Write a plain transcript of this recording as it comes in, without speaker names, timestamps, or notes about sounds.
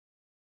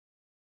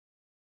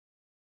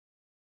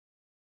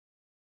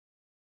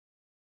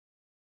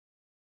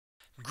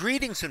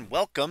Greetings and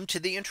welcome to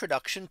the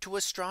introduction to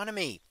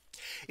astronomy.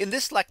 In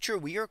this lecture,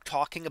 we are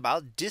talking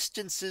about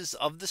distances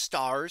of the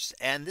stars.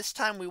 And this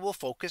time we will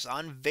focus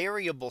on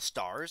variable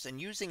stars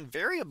and using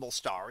variable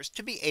stars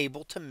to be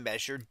able to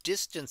measure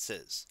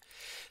distances.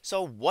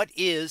 So what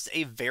is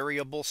a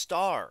variable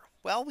star?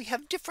 Well, we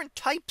have different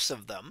types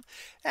of them,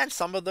 and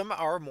some of them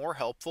are more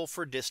helpful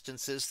for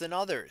distances than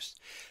others.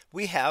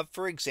 We have,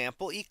 for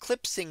example,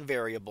 eclipsing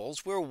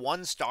variables where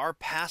one star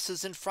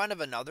passes in front of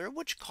another,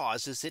 which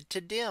causes it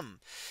to dim.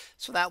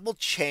 So that will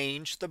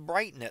change the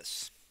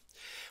brightness.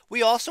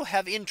 We also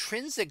have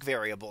intrinsic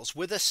variables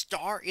where the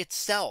star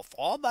itself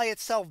all by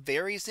itself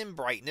varies in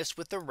brightness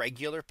with a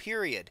regular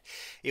period.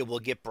 It will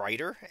get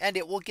brighter and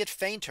it will get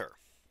fainter.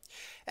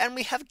 And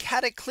we have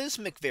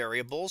cataclysmic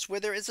variables where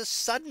there is a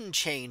sudden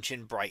change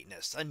in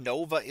brightness. A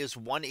nova is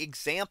one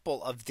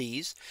example of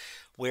these,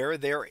 where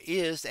there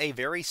is a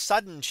very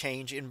sudden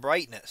change in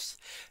brightness.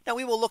 Now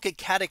we will look at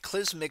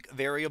cataclysmic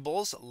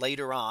variables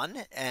later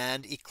on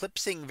and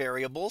eclipsing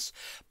variables.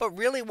 But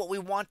really what we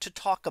want to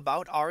talk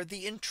about are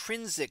the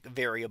intrinsic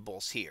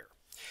variables here.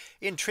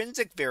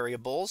 Intrinsic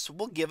variables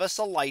will give us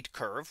a light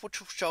curve, which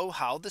will show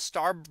how the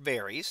star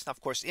varies. Now, of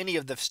course, any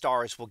of the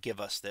stars will give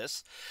us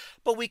this,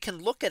 but we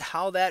can look at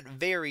how that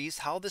varies,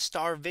 how the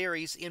star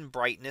varies in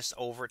brightness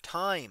over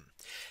time.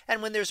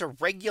 And when there's a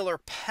regular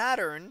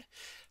pattern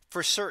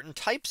for certain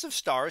types of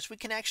stars, we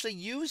can actually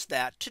use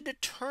that to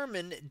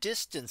determine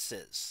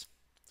distances.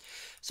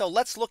 So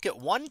let's look at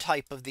one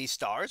type of these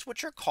stars,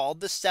 which are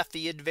called the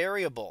Cepheid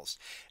variables,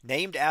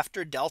 named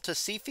after Delta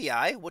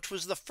Cephei, which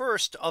was the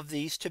first of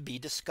these to be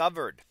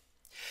discovered.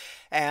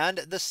 And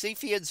the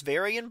Cepheids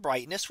vary in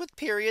brightness with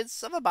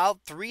periods of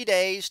about 3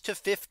 days to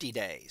 50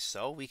 days.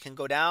 So we can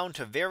go down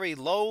to very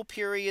low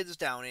periods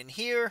down in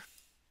here.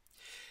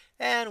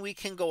 And we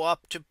can go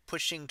up to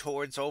pushing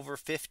towards over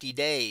 50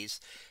 days.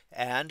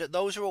 And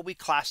those are what we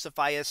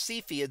classify as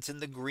Cepheids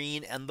in the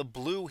green and the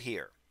blue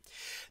here.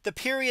 The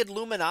period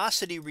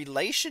luminosity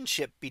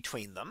relationship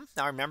between them.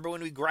 Now remember,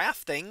 when we graph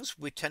things,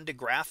 we tend to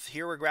graph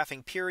here. We're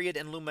graphing period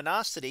and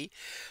luminosity.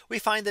 We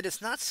find that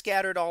it's not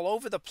scattered all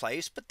over the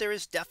place, but there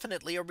is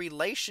definitely a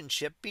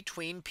relationship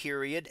between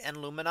period and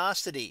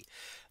luminosity.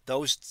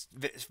 Those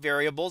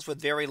variables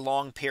with very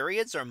long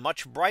periods are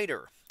much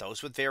brighter.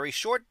 Those with very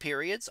short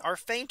periods are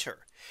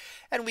fainter.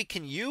 And we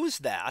can use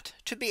that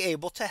to be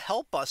able to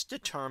help us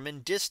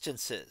determine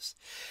distances.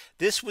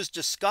 This was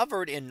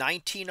discovered in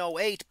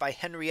 1908 by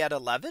Henrietta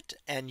Leavitt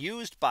and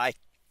used by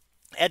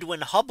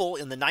Edwin Hubble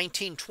in the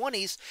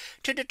 1920s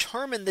to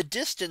determine the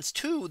distance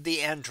to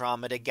the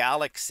Andromeda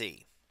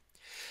galaxy.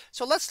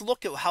 So let's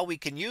look at how we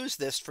can use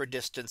this for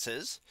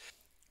distances.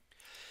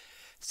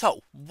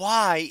 So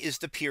why is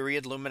the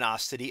period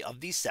luminosity of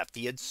these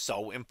Cepheids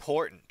so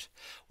important?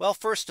 Well,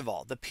 first of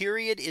all, the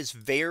period is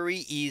very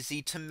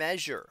easy to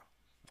measure.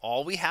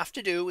 All we have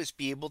to do is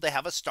be able to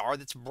have a star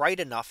that's bright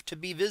enough to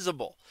be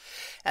visible.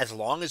 As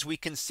long as we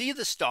can see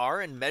the star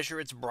and measure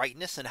its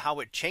brightness and how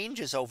it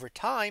changes over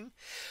time,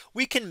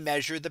 we can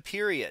measure the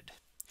period.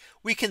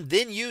 We can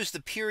then use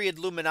the period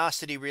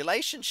luminosity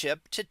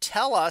relationship to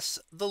tell us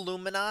the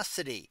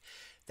luminosity.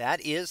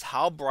 That is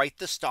how bright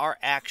the star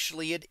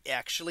actually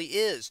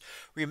is.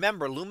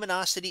 Remember,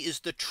 luminosity is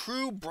the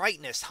true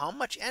brightness, how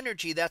much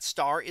energy that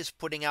star is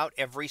putting out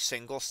every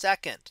single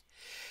second.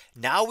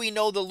 Now we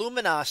know the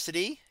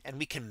luminosity and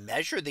we can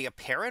measure the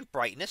apparent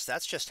brightness.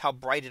 That's just how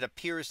bright it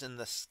appears in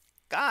the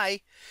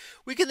sky.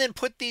 We can then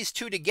put these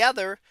two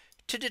together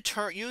to get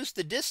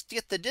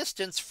the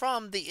distance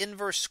from the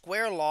inverse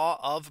square law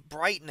of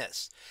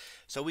brightness.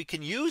 So we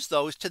can use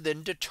those to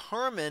then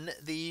determine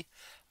the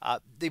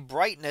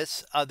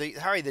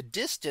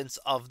distance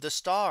of the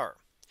star.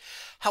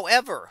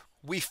 However,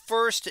 we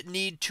first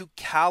need to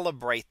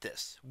calibrate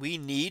this. We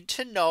need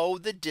to know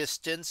the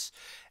distance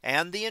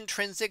and the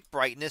intrinsic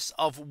brightness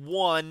of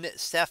one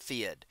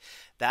Cepheid.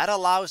 That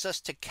allows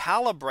us to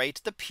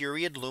calibrate the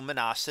period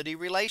luminosity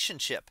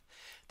relationship.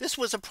 This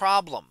was a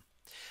problem.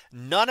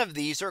 None of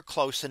these are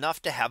close enough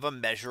to have a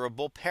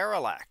measurable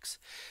parallax.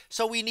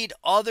 So we need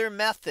other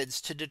methods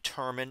to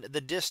determine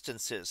the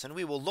distances. And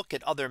we will look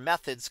at other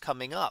methods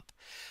coming up.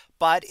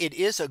 But it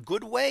is a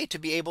good way to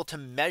be able to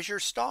measure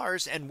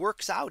stars and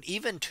works out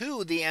even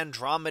to the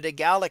Andromeda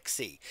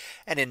galaxy.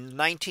 And in the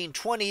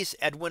 1920s,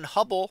 Edwin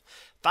Hubble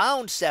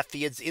found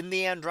Cepheids in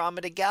the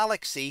Andromeda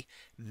galaxy,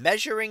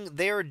 measuring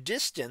their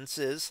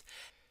distances,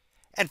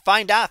 and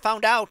found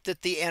out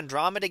that the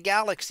Andromeda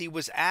galaxy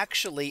was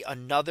actually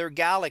another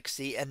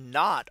galaxy and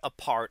not a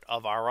part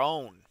of our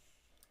own.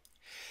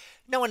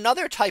 Now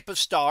another type of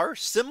star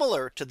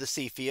similar to the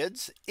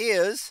Cepheids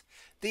is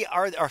the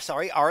RR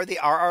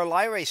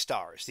Lyrae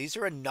stars. These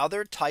are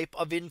another type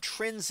of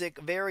intrinsic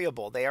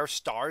variable. They are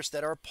stars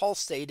that are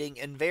pulsating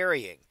and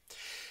varying.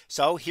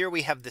 So here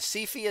we have the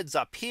Cepheids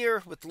up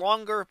here with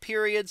longer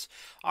periods,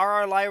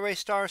 RR Lyrae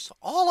stars,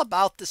 all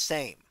about the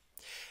same.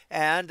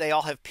 And they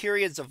all have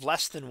periods of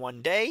less than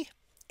 1 day.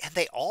 And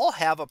they all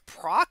have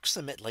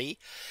approximately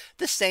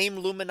the same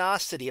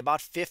luminosity,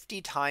 about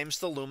 50 times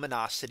the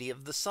luminosity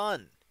of the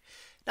sun.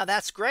 Now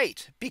that's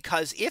great,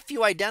 because if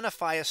you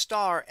identify a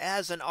star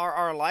as an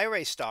RR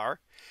Lyrae star,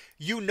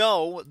 you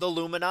know the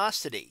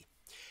luminosity.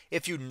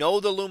 If you know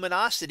the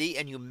luminosity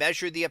and you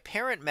measure the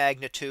apparent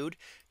magnitude,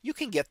 you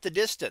can get the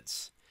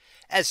distance.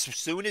 As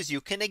soon as you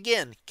can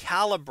again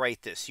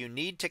calibrate this, you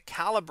need to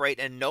calibrate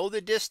and know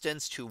the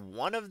distance to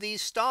one of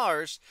these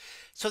stars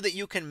so that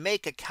you can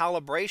make a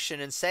calibration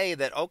and say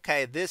that,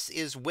 OK, this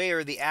is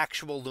where the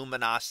actual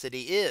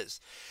luminosity is.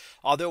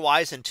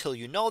 Otherwise, until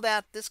you know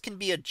that, this can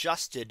be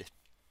adjusted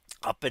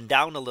up and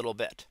down a little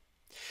bit.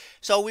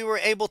 So we were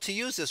able to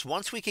use this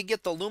once we could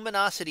get the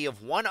luminosity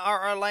of one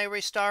RR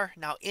Lyrae star.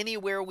 Now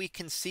anywhere we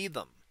can see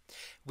them,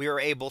 we are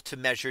able to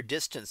measure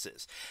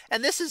distances.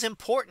 And this is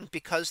important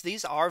because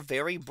these are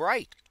very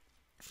bright.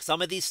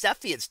 Some of these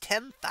Cepheids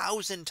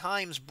 10,000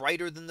 times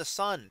brighter than the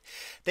sun.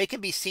 They can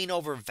be seen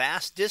over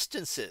vast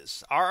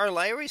distances. RR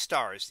Lyrae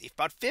stars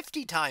about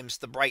 50 times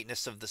the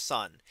brightness of the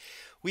sun.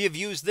 We have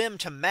used them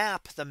to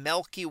map the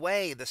Milky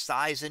Way, the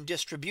size and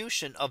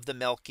distribution of the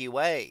Milky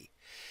Way.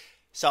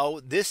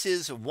 So this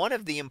is one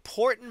of the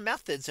important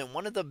methods and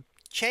one of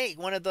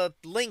the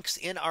links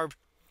in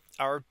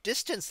our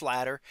distance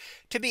ladder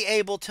to be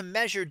able to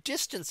measure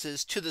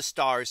distances to the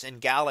stars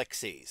and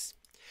galaxies.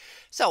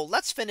 So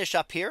let's finish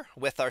up here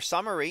with our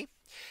summary.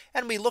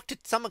 And we looked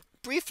at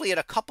briefly at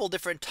a couple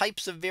different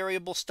types of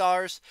variable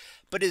stars.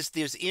 But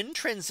there's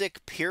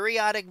intrinsic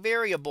periodic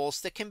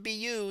variables that can be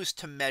used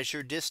to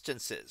measure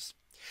distances.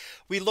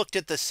 We looked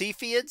at the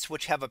Cepheids,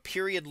 which have a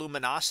period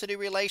luminosity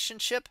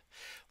relationship,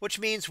 which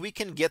means we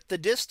can get the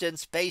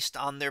distance based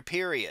on their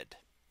period.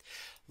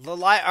 The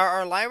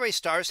RR Lyrae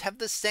stars have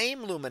the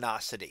same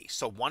luminosity.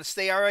 So once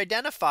they are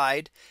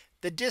identified,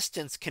 the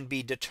distance can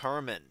be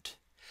determined.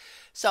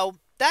 So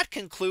that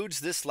concludes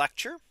this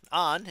lecture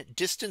on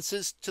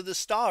distances to the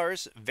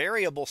stars,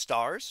 variable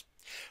stars.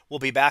 We'll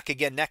be back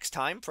again next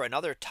time for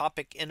another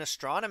topic in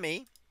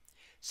astronomy.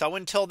 So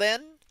until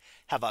then,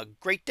 have a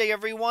great day,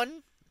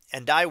 everyone,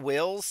 and I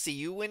will see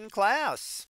you in class.